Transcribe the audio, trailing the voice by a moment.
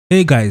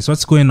Hey guys,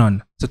 what's going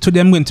on? So today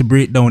I'm going to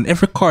break down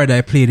every chord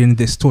I played in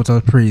this Total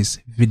Praise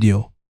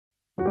video.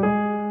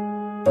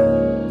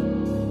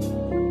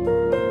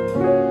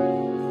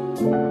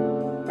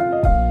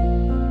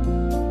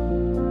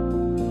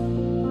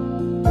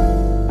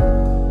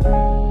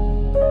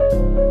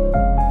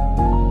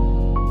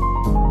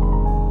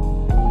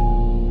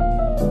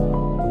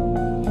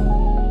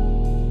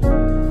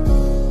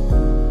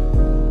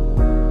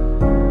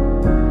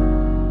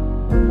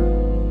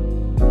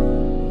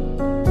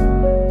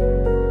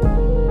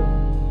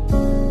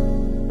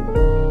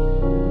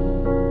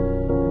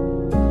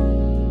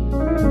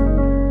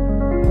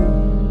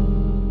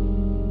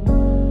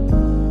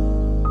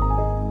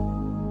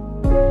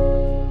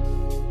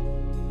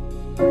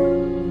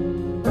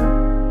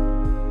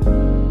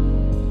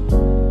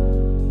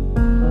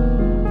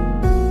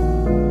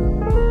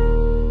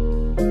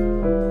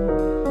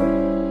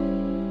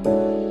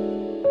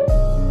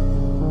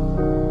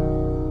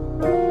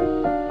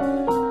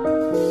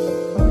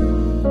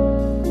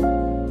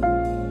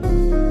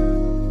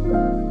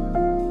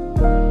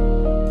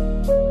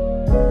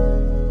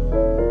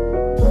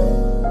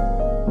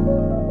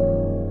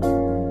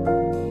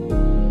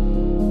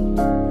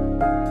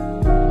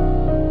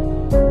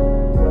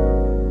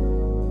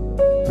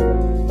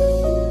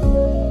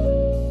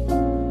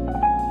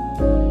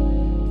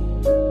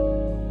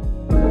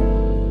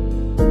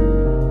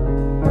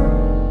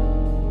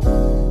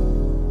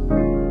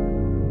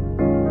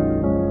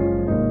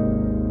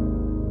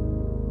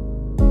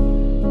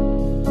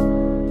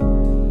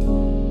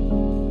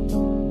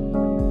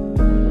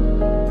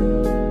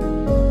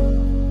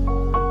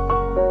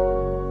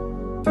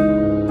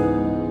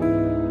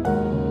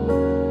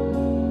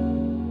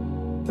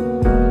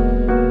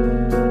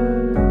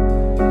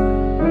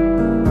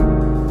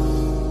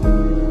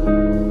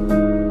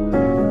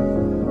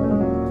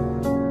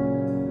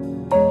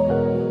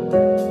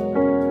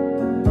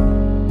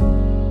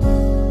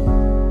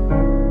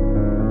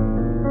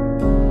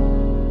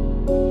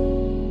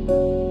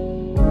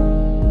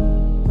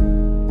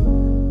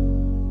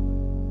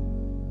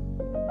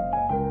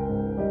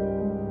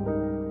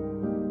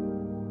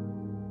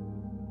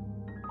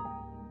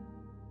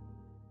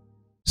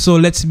 So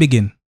let's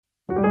begin.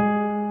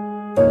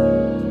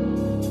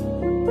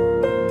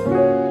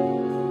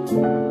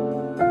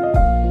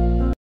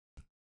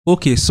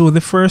 Okay, so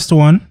the first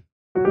one,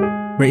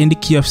 we're in the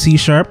key of C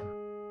sharp.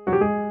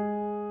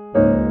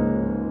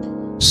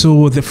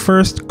 So the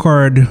first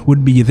chord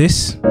would be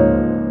this,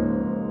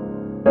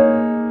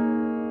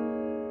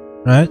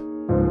 right?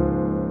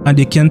 And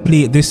you can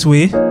play it this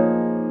way,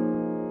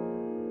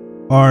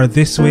 or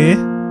this way,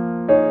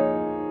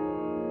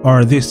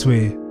 or this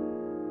way.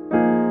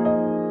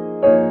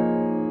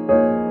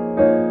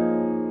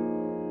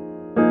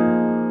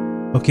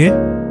 Okay,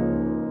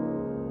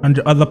 and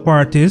the other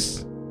part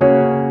is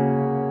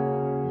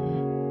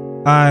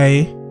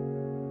I,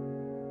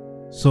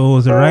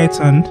 so the right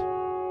hand,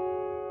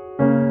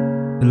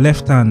 the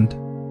left hand,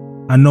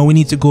 and now we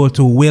need to go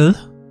to will,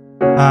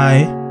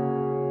 I,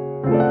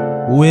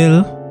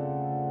 will,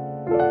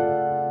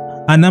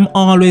 and I'm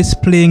always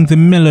playing the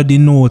melody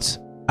note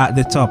at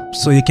the top,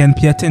 so you can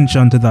pay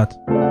attention to that.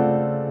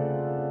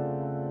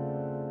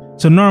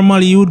 So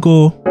normally you would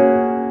go,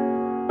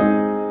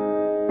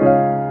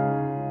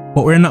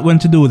 but we're not going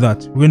to do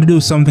that. We're going to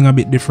do something a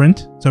bit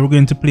different. So we're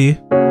going to play.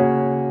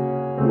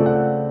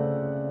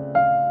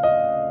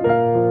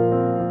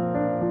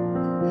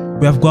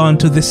 We have gone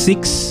to the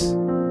 6.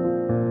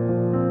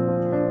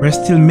 We're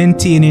still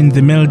maintaining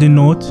the melody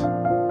note.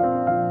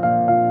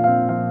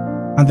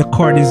 And the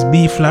chord is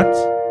B flat.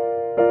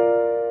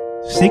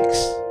 6.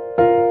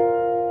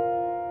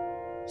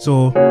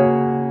 So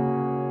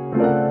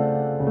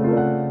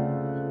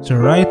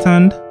right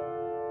hand,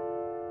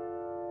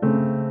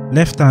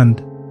 left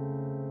hand.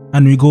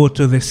 And we go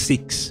to the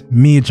 6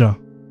 major.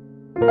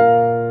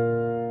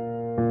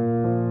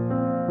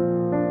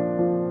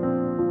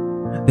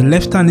 The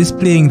left hand is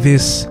playing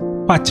this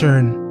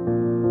pattern.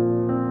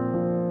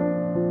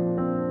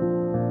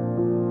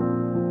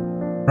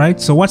 Right?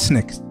 So what's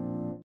next?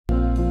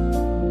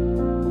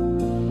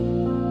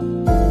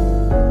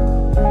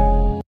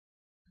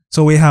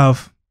 So we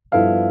have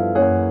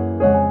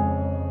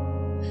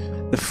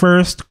the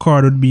first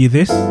chord would be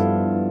this.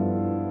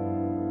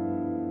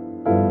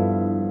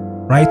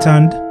 Right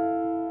hand,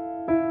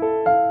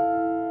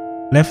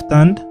 left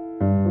hand,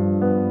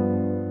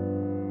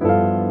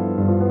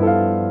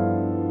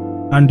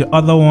 and the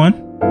other one,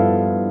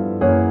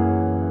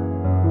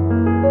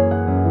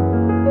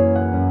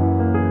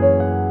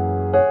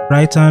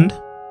 right hand,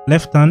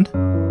 left hand,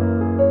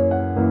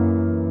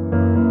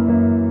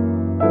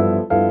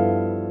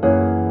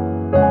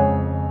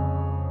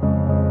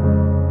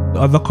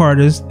 the other chord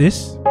is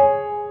this,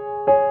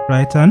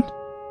 right hand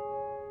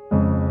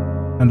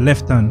and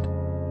left hand.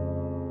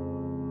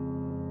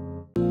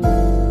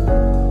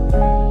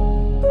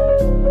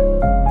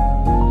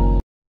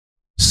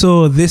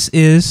 So this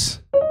is,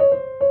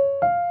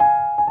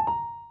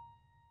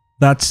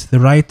 that's the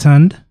right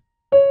hand,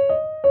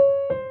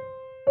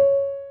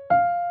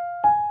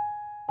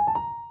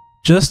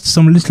 just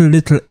some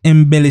little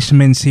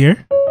embellishments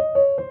here.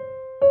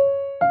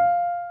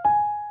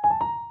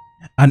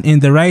 And in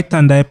the right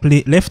hand I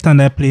play, left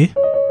hand I play.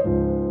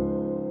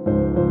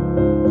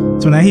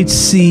 So when I hit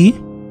C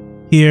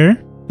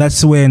here,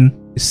 that's when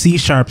C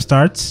sharp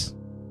starts.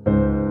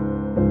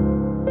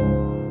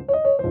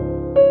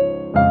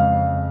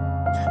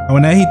 And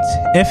when I hit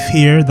F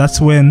here,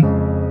 that's when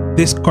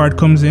this chord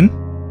comes in.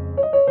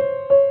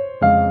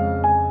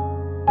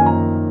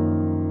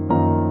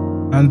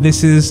 And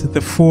this is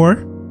the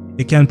 4.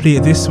 You can play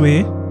it this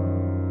way,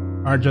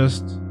 or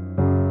just,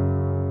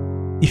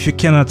 if you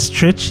cannot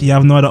stretch, you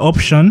have no other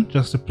option,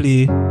 just to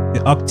play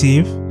the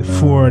octave, the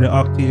 4, the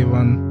octave,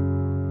 and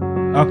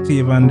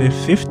the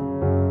 5th.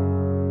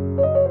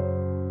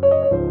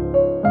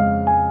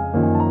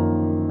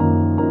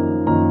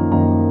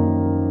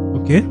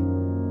 Okay.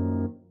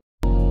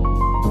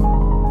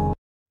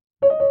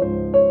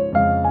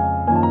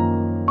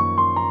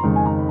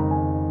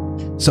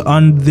 So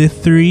on the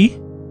 3,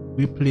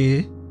 we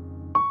play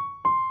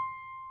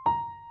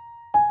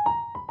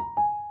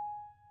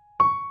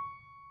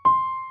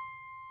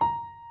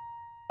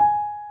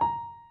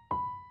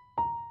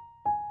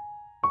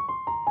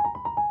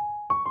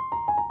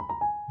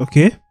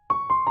okay,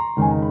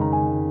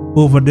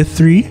 over the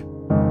 3.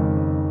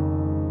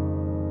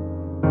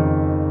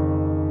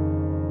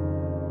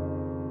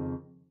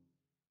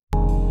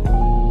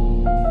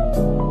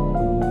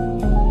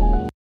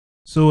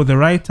 So the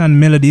right hand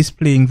melody is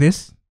playing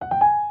this.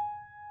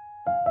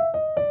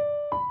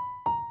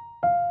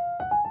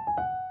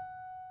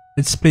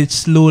 Let's play it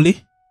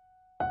slowly.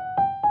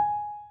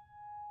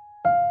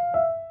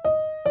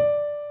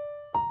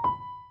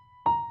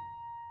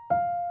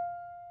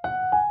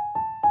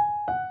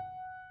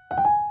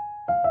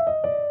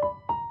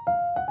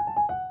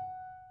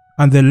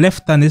 And the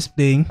left hand is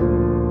playing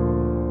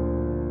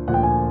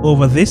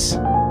over this.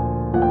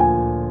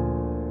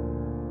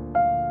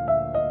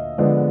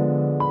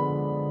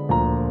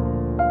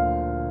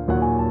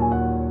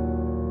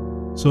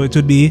 So it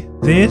would be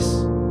this.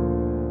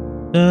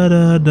 Da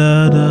da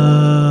da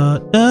da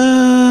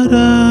da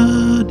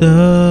da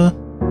da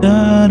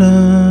da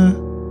da.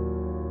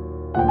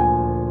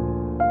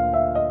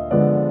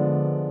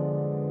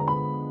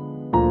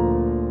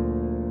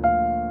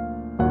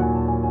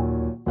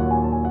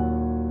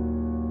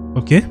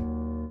 Okay.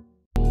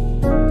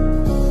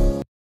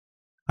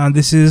 And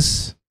this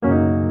is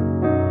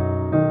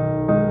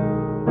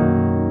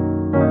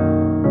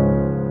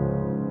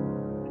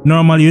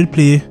normally you'd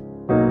play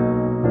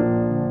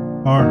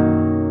or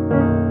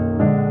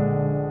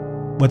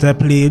what I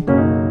played.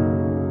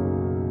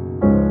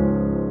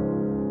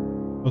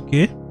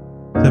 Okay.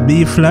 The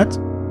B flat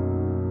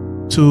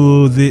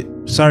to the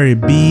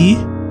B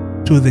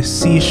to the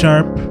C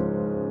sharp.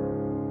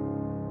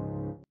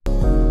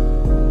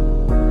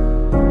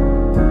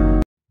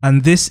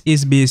 And this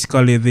is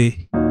basically the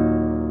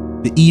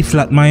E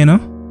flat minor.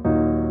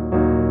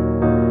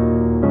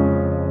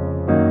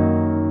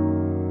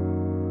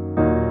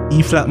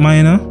 E flat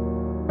minor,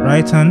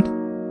 right hand,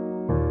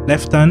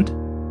 left hand,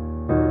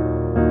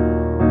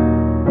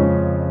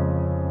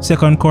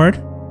 second chord,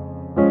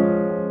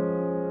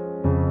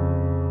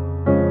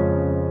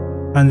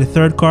 and the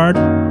third chord,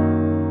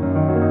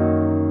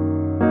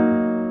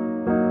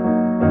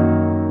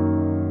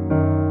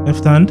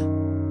 left hand,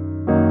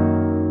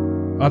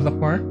 other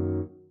chord,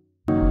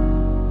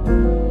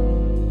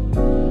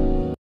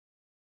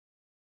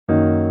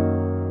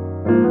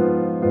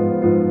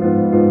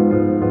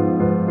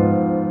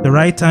 the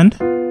right hand,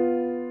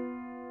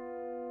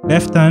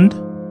 left hand,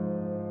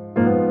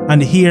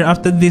 and here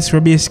after this we're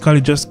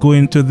basically just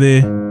going to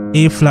the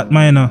A flat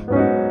minor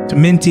to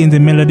maintain the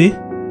melody,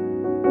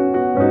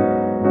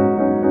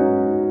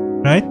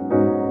 right?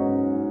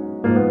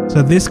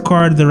 So this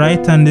chord, the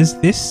right hand is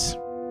this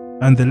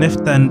and the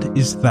left hand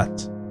is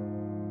that.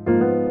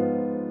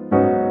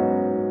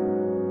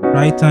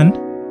 Right hand,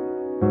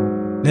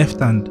 left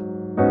hand.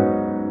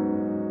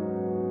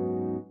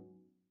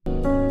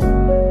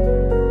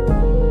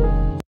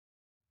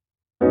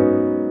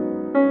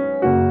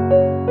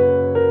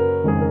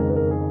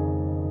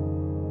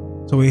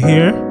 So we're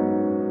here.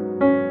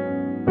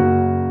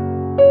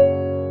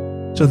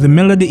 So the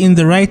melody in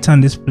the right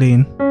hand is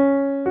playing.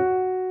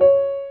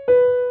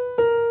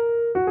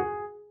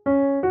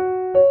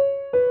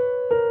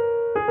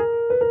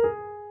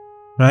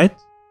 Right?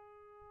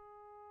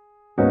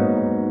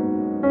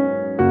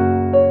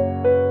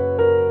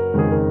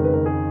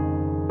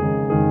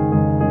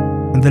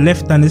 And the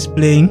left hand is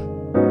playing.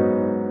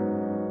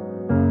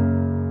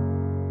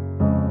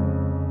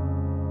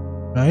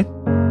 Right?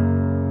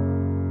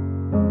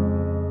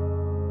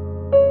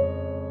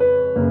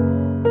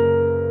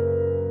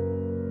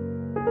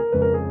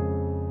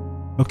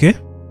 Okay.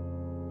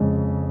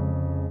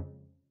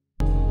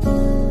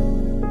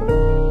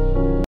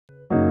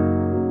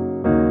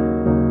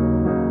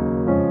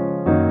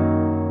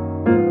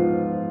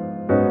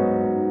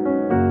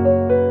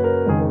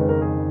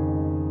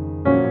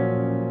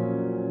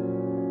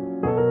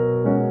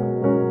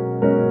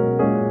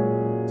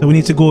 So we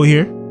need to go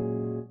here.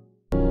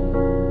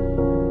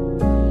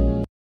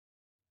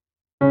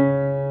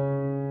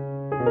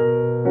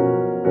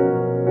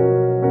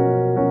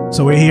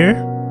 So we're here,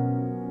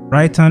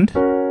 right hand.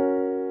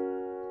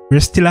 We're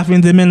still having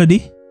the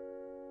melody.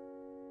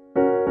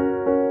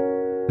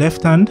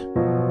 Left hand.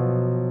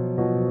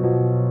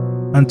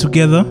 And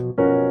together.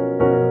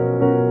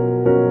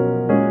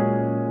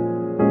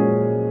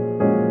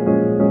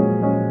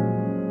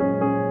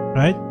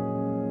 Right?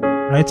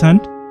 Right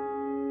hand.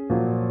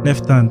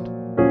 Left hand.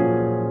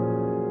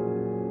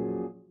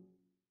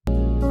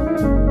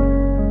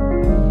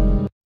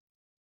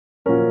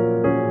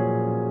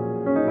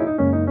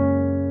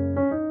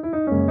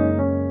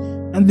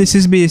 And this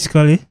is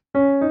basically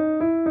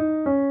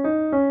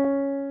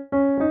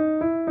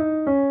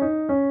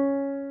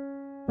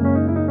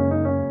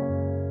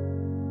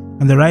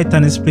and the right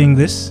hand is playing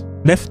this.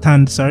 Left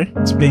hand, sorry,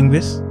 is playing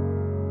this.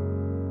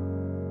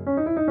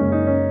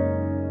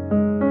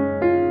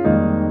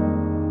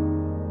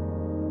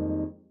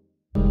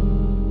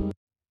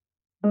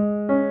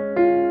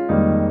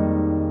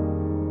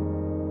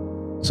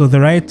 So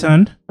the right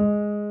hand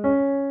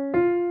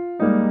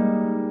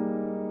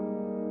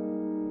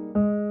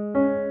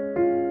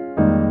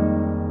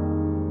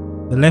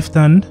the left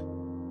hand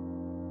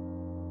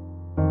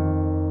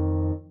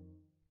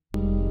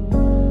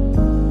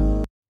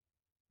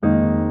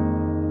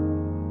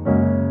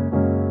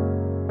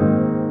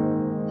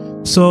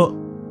so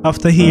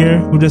after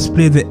here we just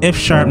play the F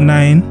sharp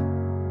 9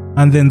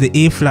 and then the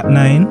A flat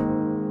 9,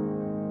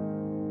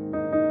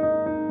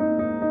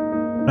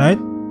 right?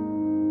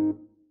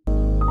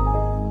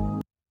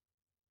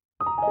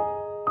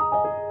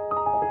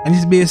 And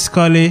it's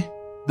basically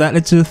that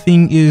little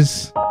thing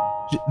is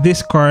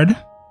this chord.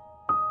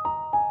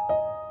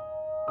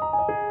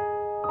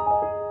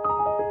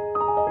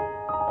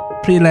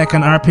 Play like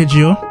an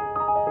arpeggio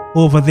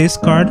over this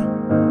chord.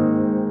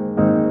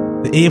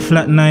 The A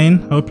flat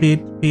 9, I'll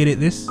played it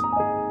this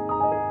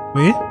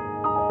way.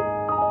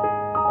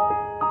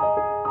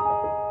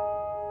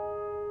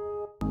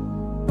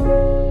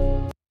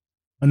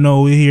 And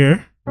now we're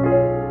here,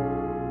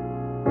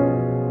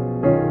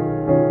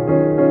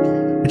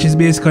 which is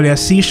basically a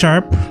C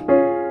sharp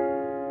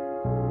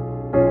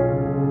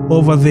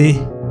over the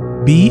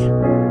B.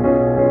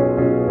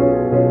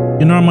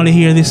 You normally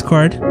hear this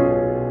chord.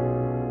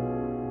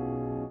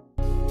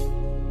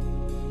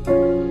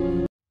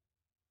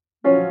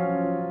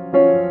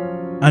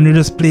 And we're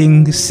just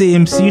playing the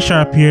same C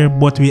sharp here,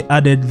 but we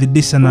added the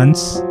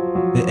dissonance,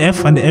 the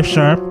F and the F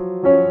sharp.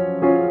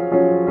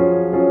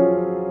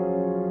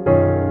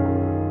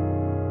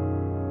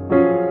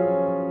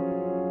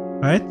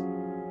 Right?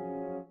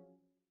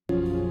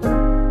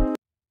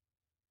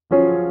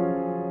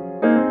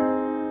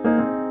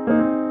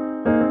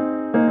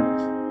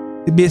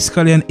 It's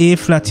basically an A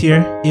flat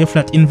here, A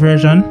flat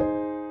inversion,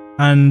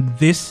 and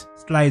this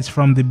slides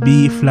from the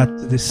B flat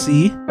to the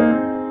C.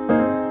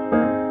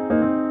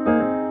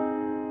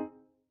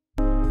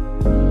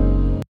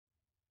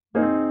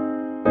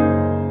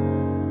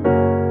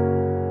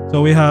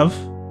 So we have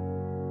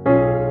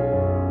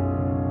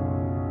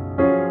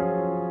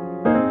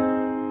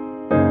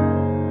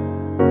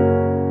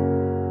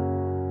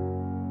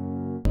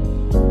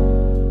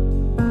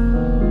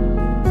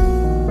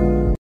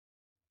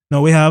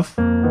now we have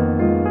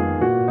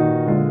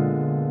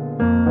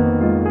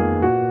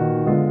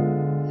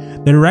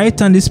the right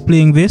hand is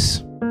playing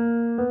this.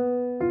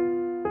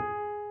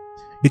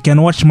 You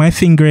can watch my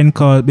fingering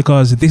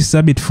because this is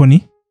a bit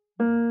funny.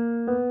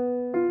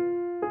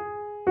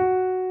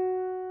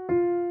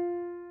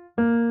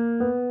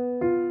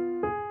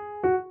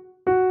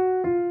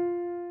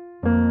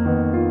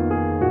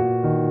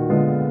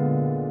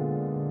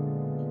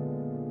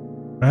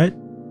 Right?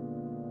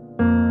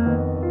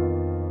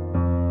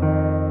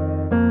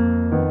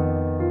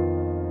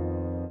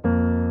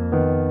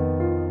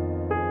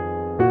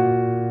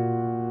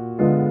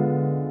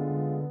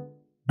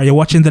 Are you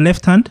watching the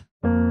left hand?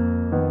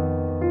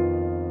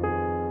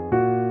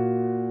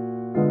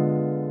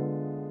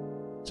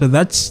 So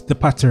that's the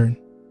pattern.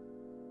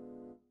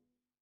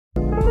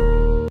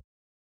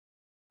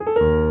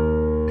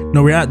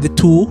 Now we're at the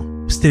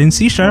 2, still in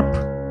C sharp.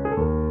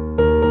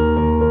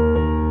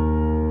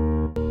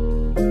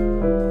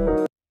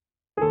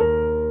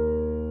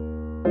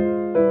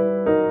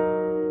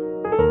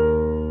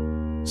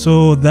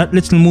 So that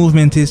little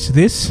movement is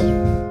this.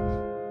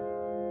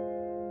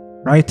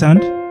 Right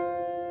hand,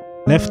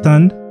 left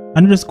hand,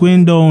 and just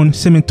going down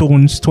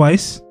semitones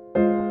twice.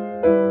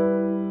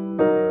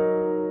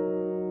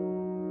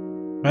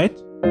 Right?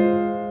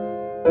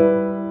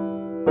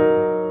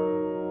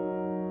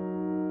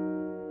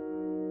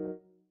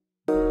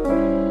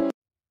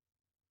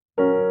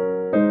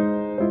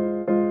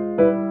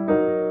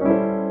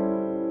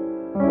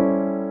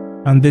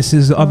 And this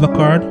is the other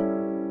chord.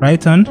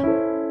 Right hand,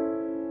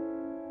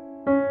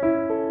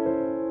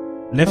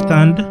 left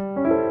hand,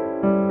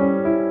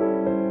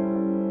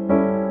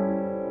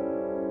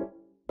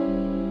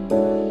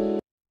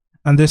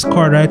 and this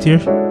chord right here.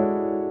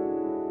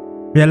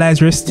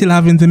 Realize we're still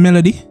having the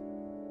melody.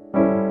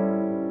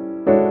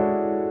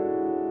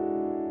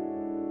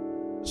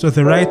 So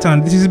the right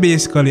hand, this is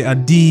basically a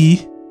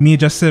D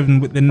major 7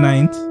 with the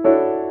 9th.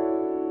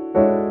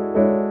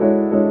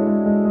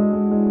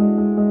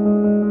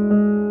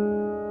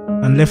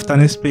 left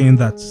hand is playing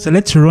that. So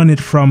let's run it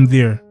from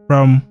there,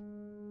 from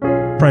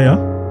prior.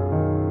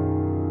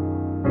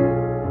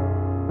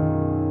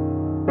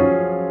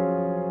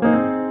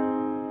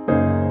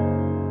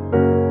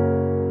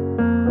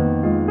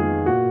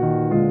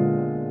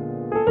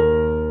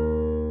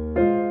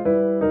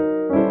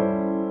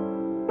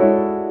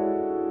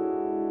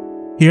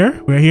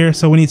 Here, we're here,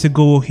 so we need to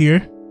go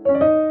here.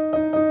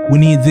 We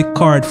need the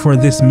chord for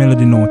this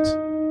melody note.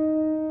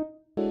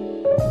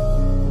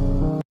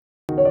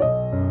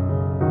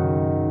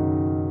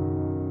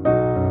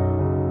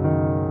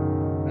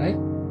 Right?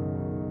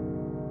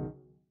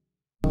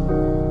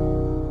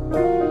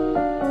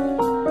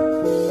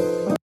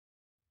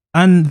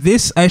 And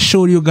this, I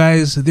showed you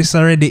guys this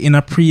already in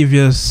a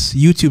previous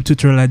YouTube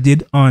tutorial I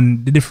did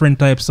on the different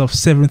types of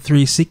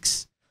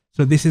 7/3/6.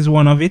 So this is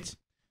one of it.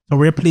 So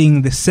we're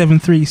playing the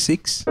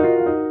 7/3/6.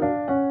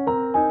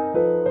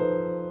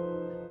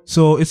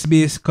 So it's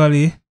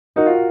basically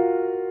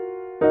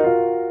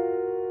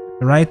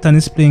the right hand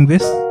is playing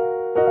this.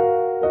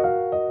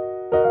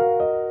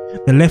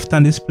 The left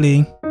hand is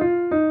playing.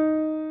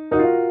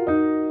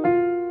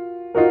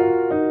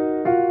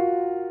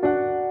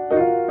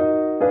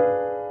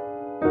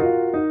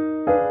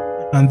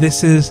 And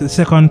this is the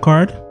second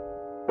chord.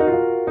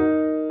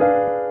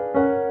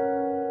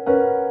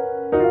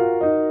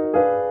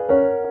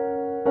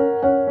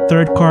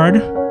 Third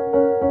chord.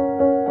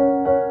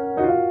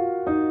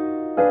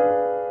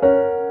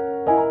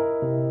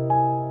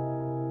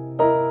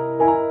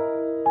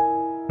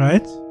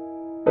 Right?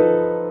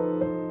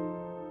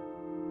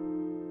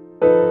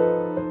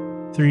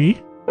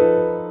 3.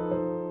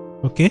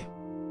 Okay.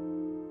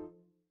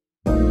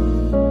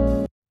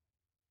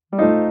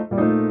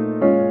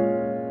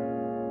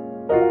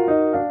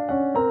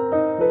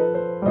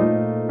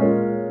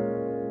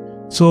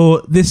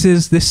 So this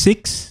is the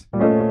 6.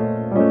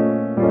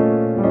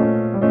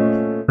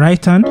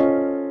 Right hand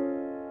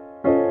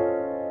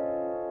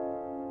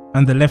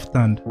and the left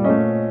hand.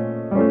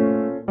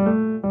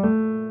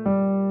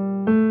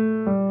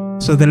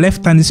 So the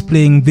left hand is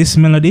playing this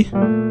melody,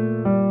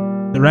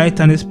 the right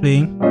hand is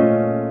playing.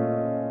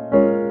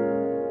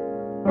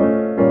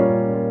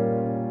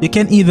 You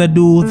can either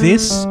do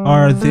this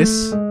or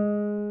this,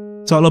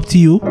 it's all up to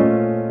you.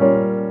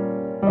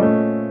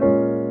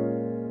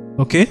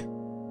 Okay,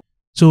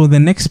 so the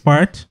next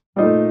part.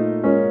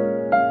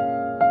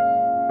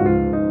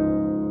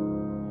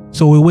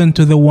 So we went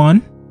to the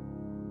 1.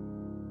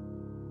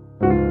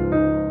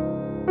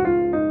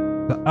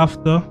 The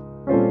after.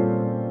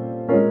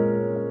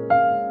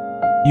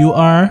 You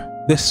are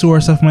the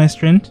source of my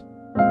strength.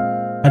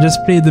 I just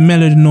played the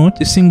melody note,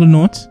 the single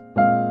note.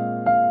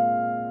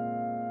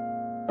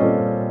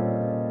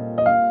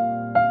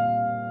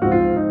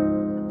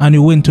 And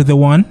you went to the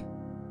 1.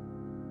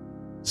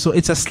 So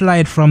it's a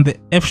slide from the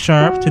F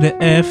sharp to the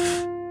F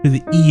to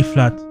the E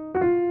flat.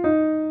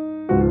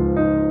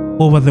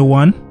 Over the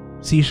 1.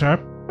 C sharp.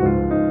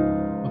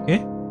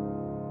 Okay.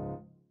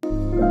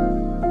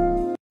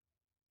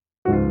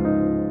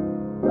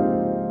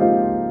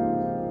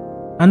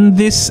 And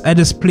this, I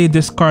just played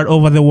this chord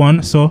over the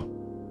 1, so.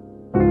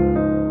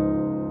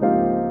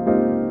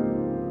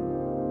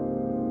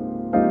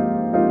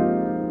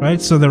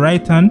 Right, so the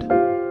right hand,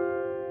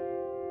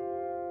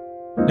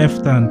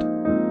 left hand.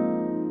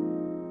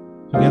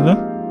 Together.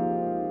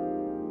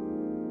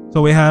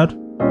 So we had,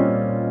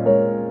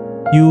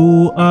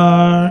 you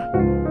are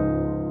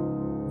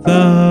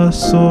the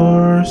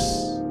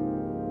source,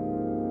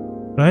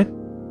 right?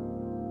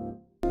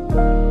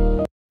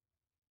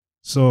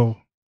 So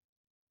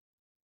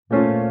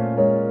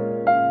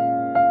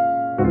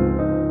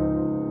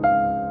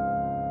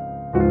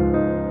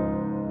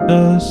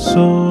the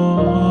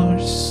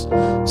source.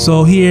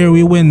 So here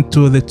we went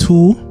to the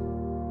 2,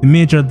 the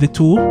major of the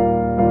 2.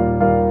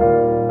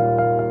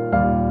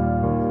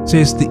 So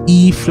it's the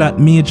E flat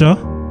major.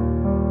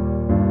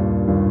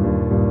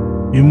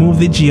 Remove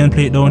the G and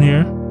play it down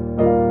here.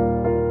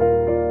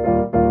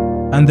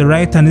 And the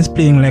right hand is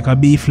playing like a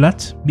B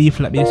flat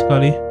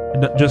basically.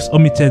 That just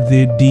omitted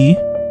the D.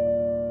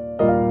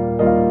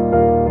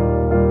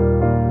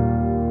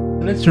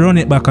 Let's run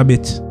it back a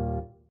bit.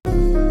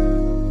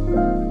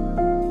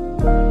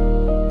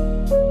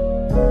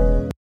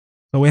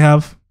 So we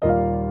have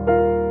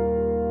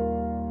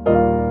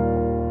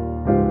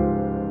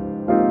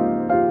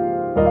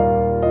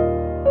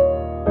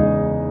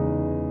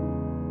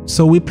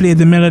so we play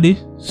the melody,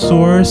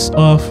 source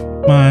of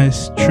my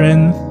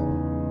strength.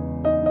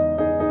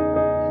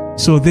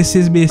 So this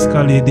is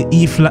basically the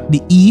E flat,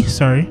 the E,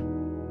 sorry.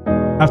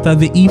 After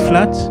the E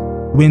flat,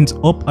 went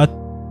up a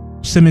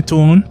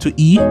semitone to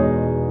E.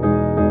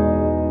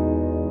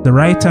 The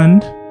right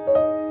hand.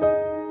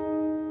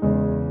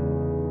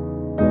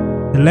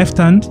 The left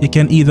hand, you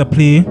can either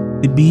play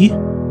the B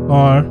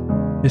or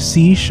the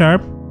C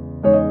sharp.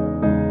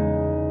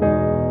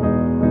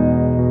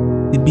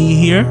 The B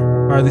here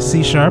or the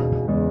C sharp.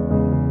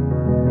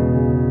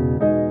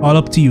 All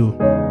up to you.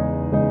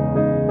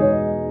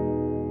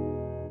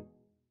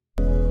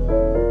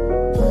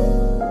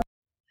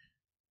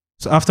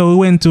 So after we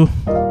went to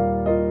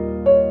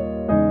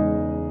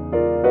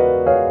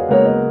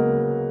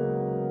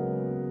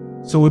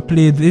So we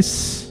play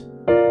this,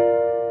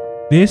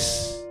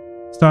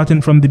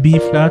 starting from the B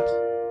flat,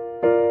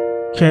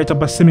 carry it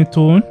up a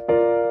semitone,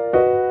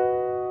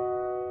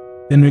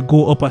 then we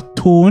go up a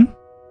tone,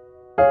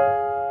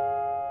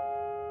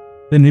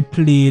 then we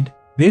played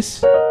this.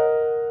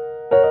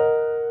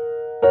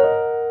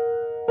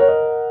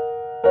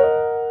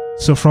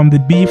 So from the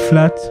B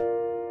flat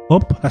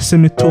up a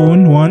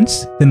semitone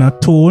once, then a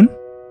tone.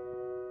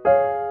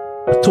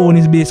 A tone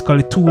is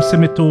basically two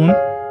semitones.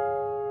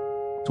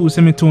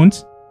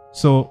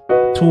 So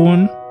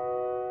tone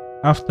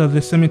after the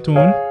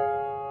semitone.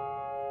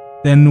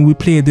 Then we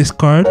play this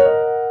chord.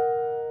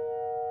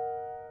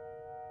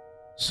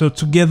 So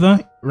together,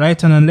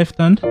 right hand and left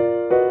hand.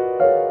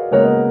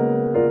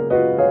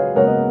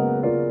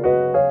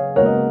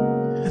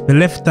 The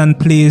left hand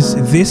plays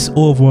this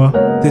over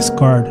this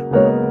chord.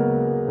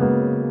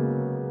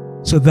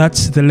 So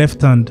that's the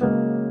left hand.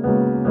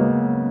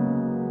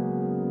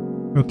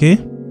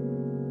 Okay?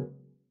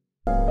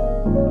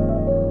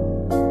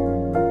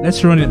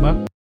 Let's run it back.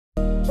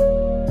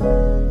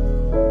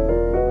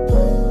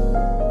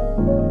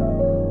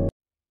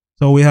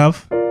 So we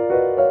have.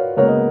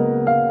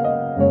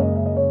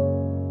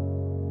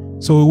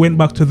 So we went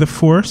back to the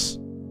fourth.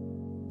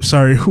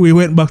 Sorry, we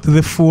went back to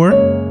the 4.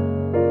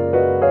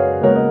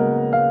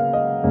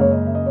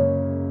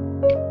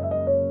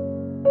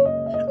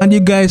 And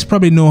you guys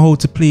probably know how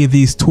to play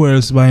these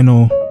twirls by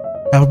now.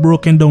 I've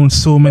broken down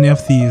so many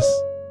of these.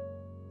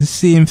 The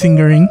same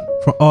fingering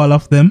for all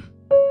of them.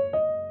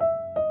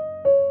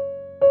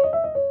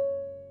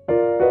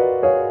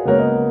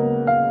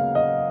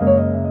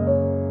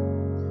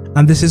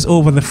 And this is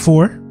over the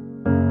 4.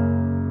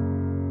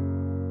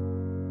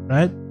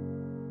 Right?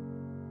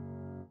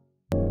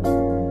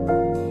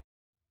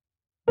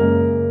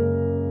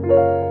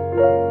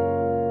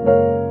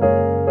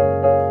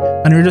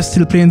 And we're just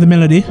still playing the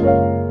melody.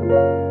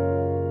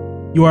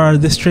 You are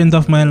the strength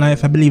of my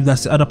life. I believe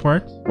that's the other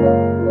part.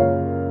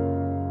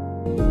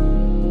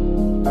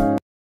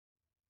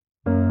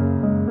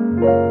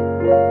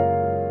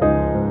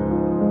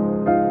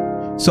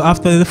 So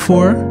after the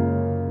 4,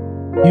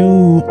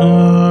 you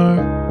are.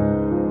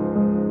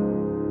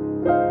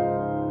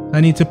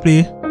 I need to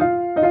play.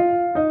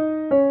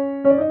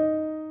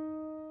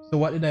 So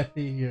what did I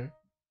play here?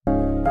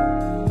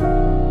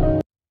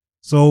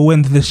 So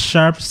went the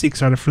sharp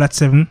 6 or the flat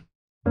 7.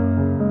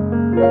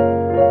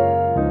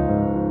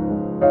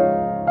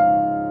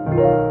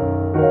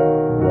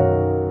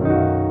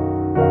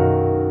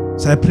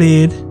 So I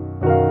played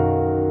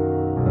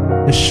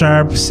the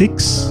sharp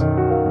 6.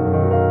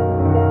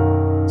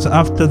 So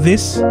after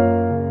this,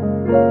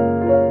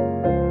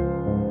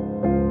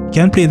 you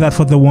can play that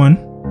for the 1.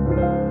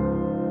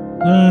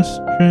 The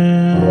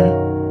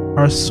strength,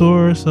 our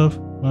source of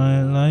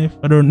my life.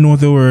 I don't know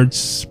the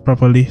words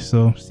properly,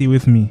 so stay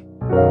with me.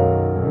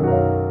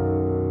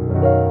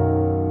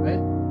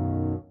 Right?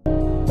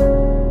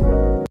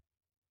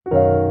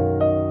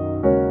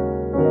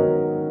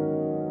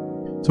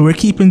 So we're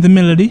keeping the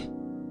melody.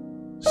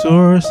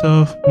 Source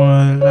of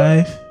my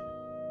life.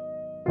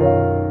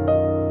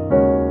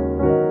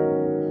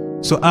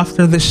 So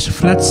after the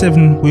flat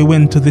 7, we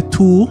went to the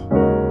 2,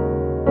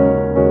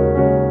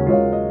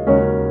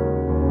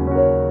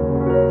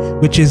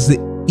 which is the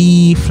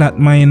E flat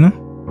minor,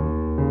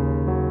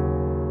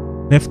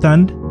 left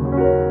hand,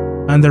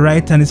 and the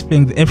right hand is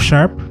playing the F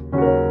sharp.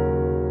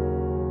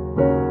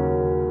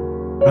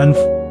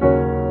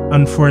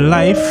 And for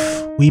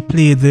life, we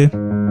play the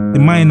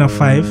minor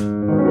 5.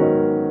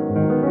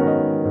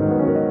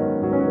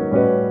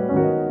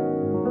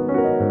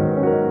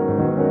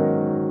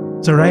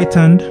 So right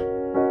hand,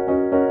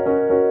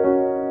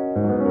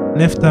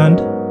 left hand,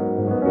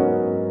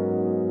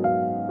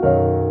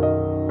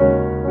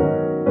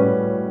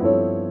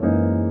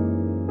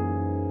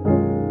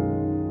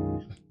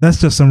 that's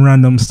just some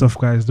random stuff,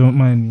 guys, don't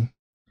mind me.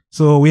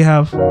 So we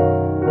have,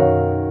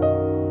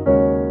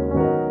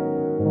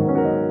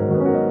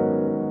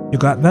 you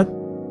got that?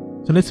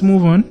 So let's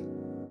move on.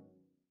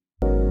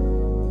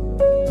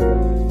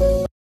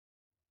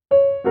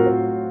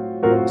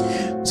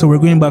 So we're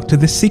going back to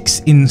the 6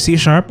 in C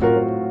sharp.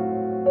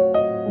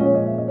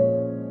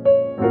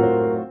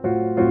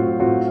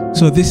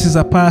 So this is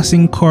a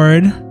passing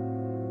chord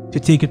to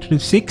take it to the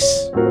 6.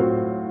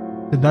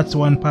 So that's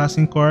one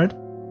passing chord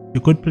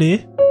you could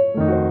play.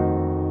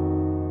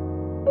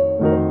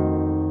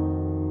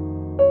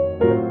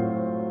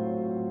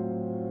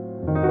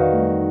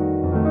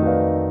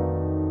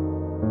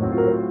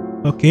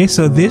 Okay,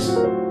 so this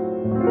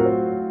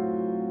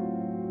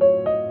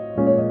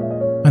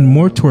and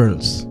more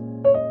twirls.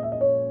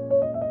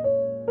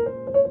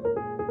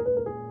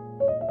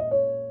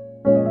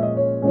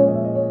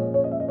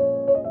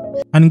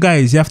 And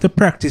guys, you have to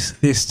practice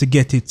this to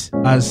get it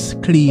as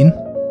clean.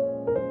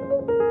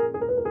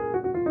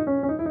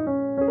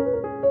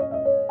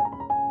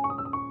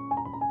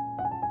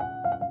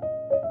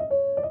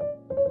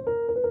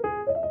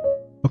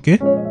 Okay.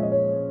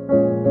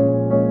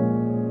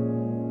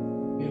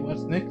 Okay,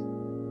 what's next?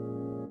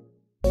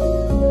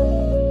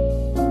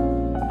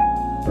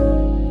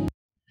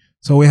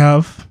 So we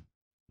have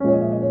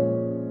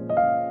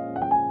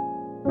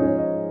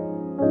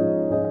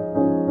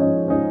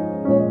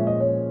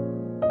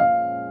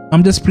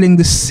I'm just playing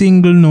the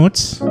single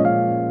notes,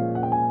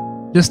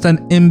 just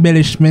an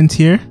embellishment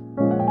here.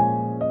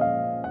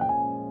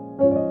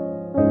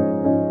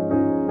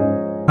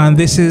 And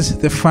this is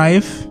the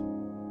 5.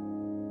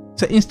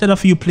 So instead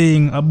of you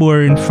playing a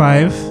boring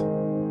 5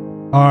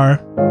 or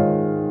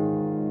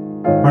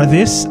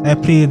this, I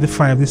play the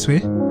 5 this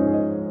way.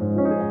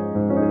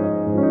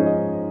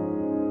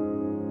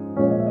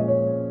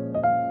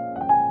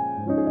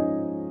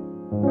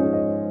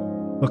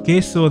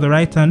 Okay, so the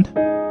right hand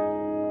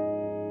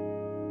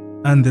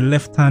and the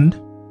left hand,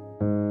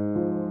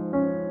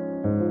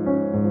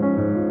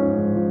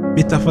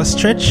 bit of a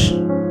stretch.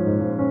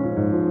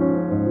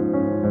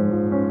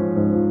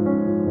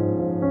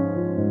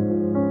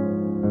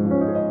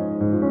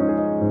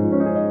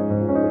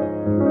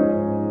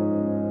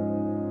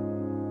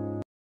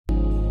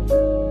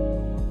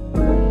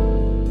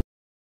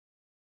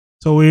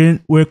 So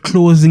we're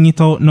closing it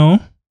out now.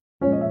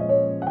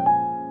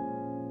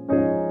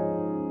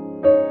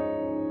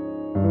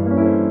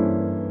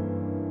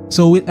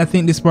 So I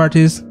think this part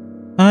is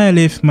I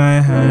lift my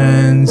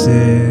hands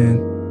in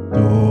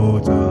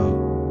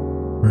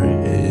total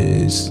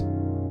praise.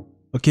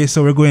 Okay,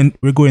 so we're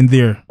going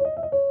there.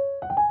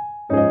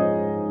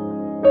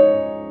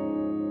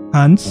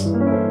 Hands.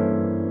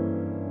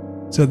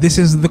 So this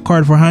is the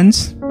chord for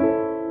hands.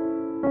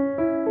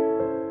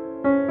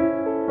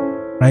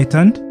 Right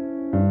hand.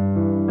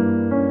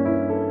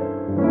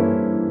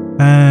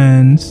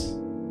 Hands.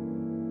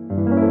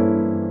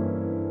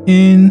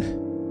 In.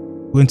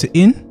 Going to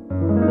in.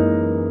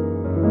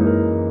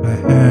 My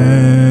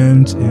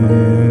hands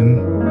in.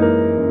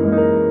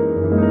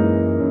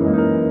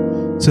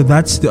 So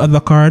that's the other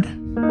chord.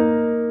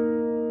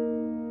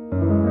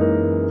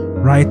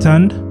 Right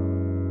hand.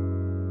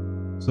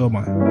 So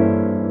my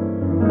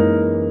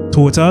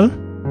total.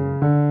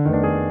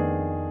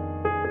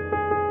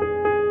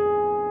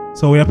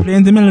 So we are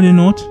playing the melody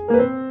note.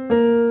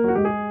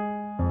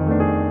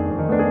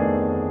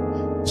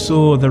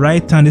 So the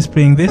right hand is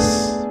playing this.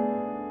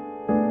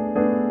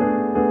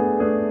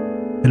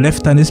 The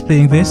left hand is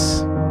playing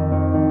this.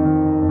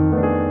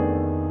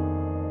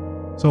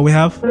 So we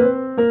have.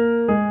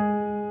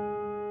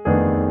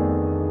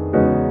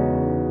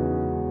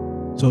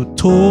 So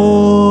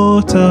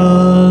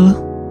total.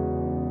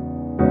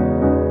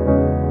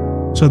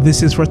 So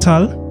this is for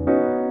tal.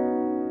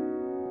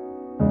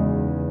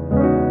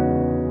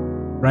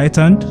 Right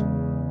hand,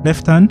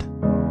 left hand.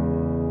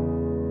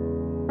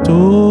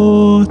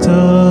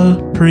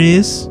 Total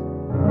praise,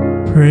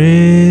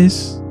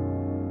 praise.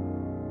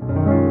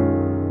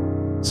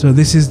 So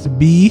this is the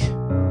B.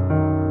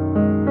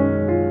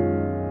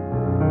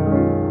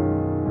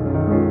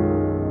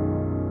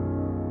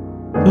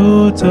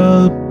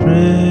 Total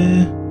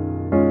praise.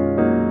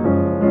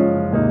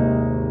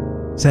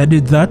 So I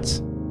did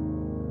that.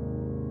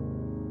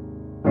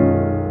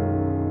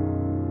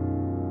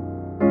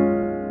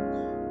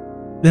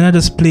 Then I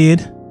just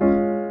played.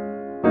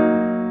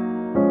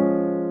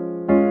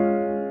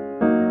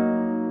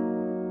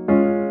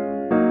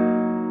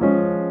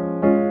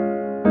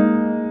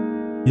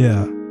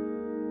 Yeah.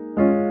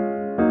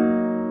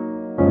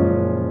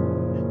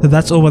 So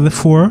that's over the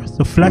 4.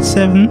 So flat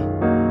 7.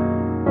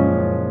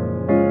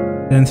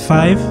 Then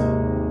 5.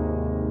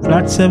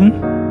 Flat 7.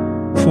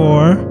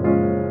 4.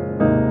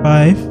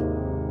 5.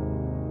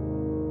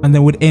 And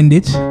then we'd end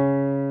it.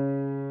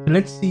 So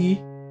let's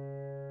see.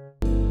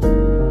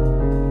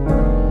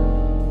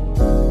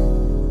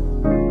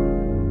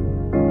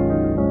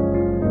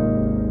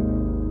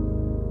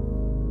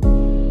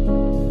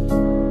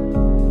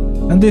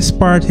 And this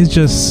part is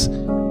just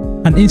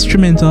an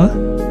instrumental.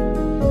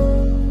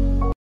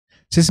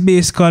 So it's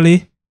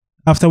basically,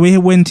 after we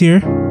went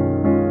here,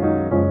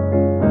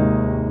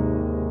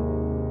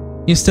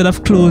 instead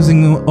of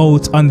closing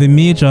out on the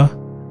major,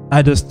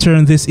 I just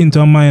turned this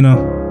into a minor.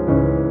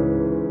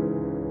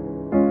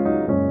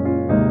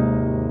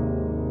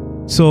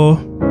 So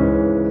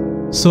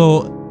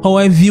how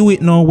I view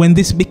it now, when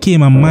this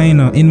became a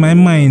minor, in my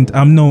mind,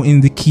 I'm now in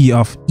the key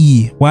of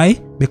E. Why?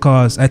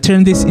 Because I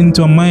turned this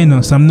into a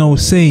minor, so I'm now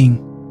saying,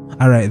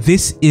 alright,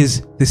 this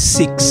is the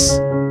 6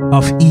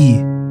 of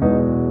E.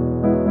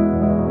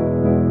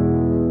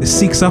 The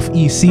 6 of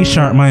E, C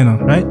sharp minor,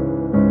 right?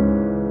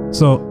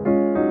 So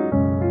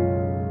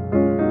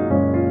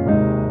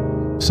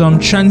I'm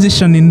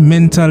transitioning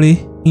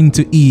mentally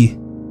into E.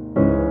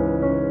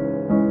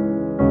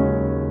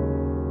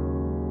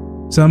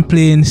 So I'm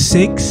playing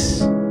 6,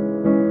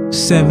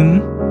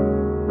 7,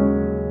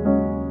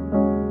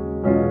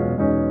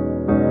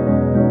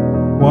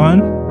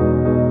 1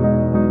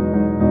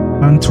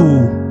 and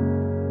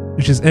 2,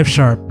 which is F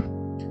sharp.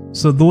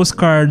 So those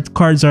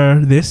chords are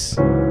this: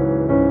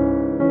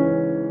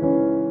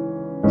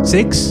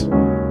 6,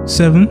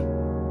 7,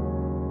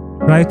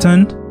 right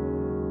hand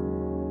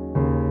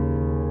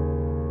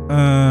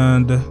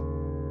and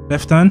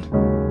left hand,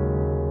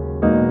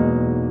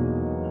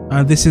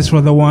 and this is for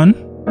the 1.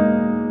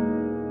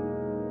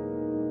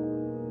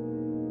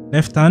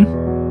 left hand.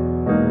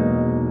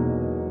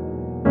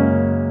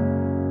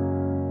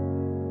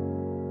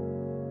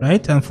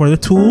 Right, and for the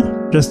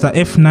 2, just a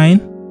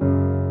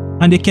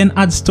F9. And you can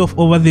add stuff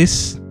over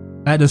this,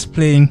 like just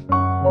playing.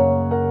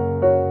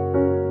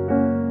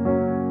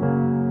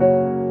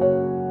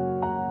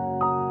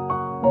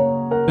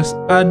 Just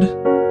add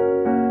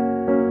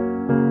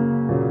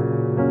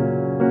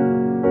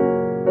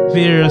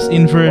various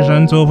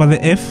inversions over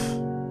the F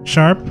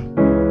sharp.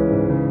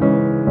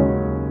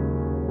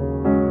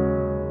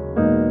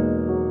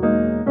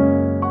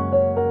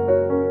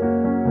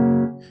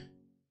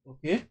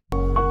 Okay.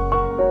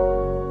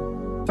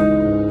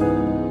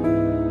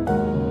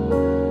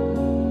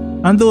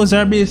 And those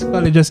are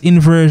basically just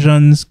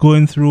inversions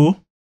going through.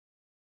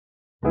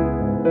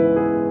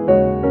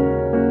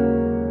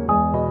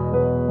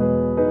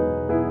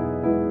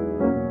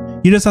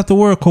 You just have to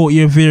work out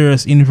your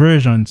various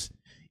inversions.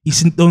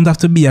 It don't have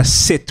to be a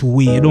set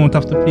way. You don't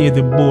have to play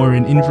the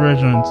boring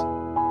inversions.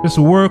 Just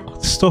work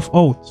stuff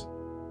out.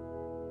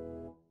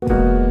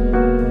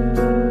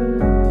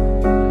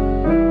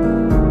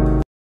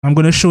 I'm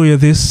gonna show you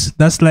this.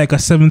 That's like a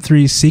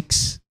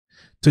 7-3-6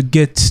 to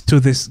get to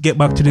this. Get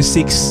back to the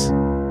 6.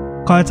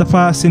 Call it a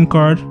passing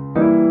chord.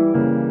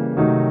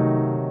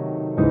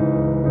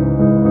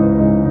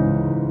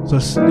 So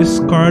this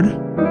chord.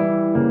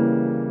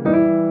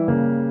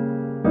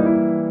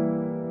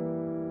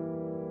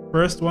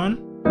 First one,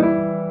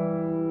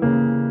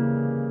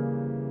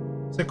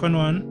 second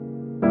one,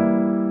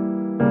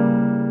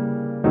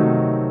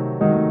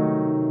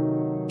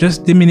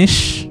 just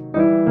diminish,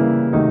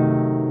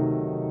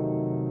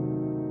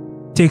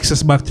 takes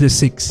us back to the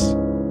 6.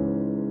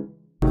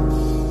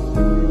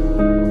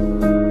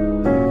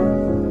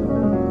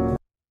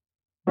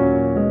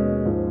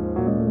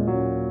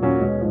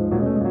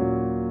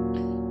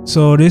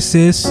 So this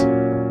is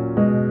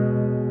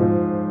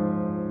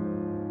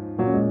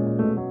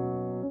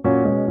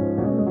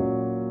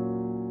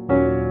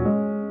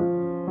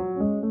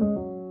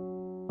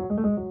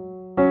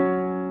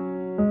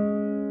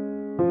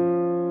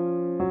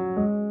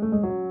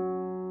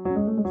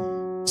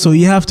so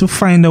you have to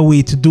find a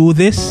way to do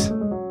this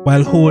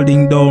while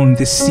holding down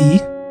the C.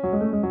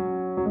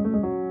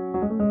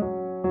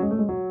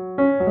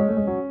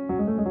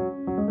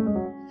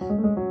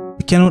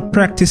 You cannot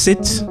practice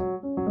it.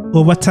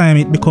 Over time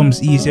it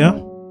becomes easier.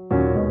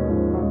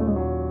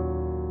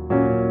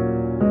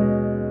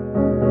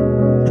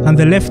 And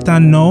the left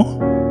hand now.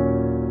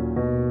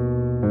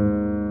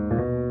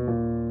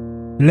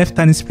 The left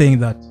hand is playing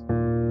that.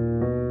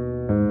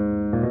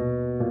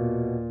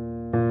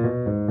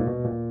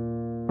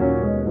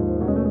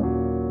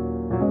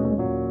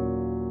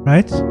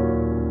 Right?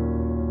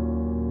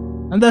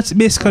 And that's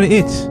basically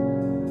it.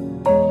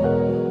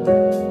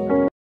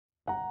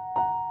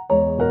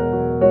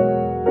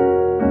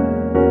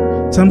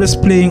 So I'm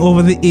just playing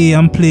over the A,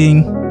 I'm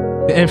playing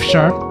the F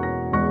sharp.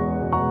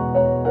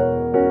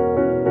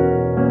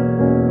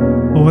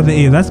 Over the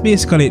A, that's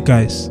basically it,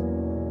 guys.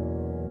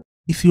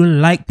 If you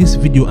like this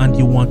video and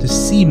you want to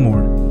see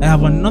more, I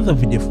have another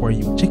video for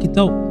you. Check it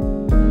out.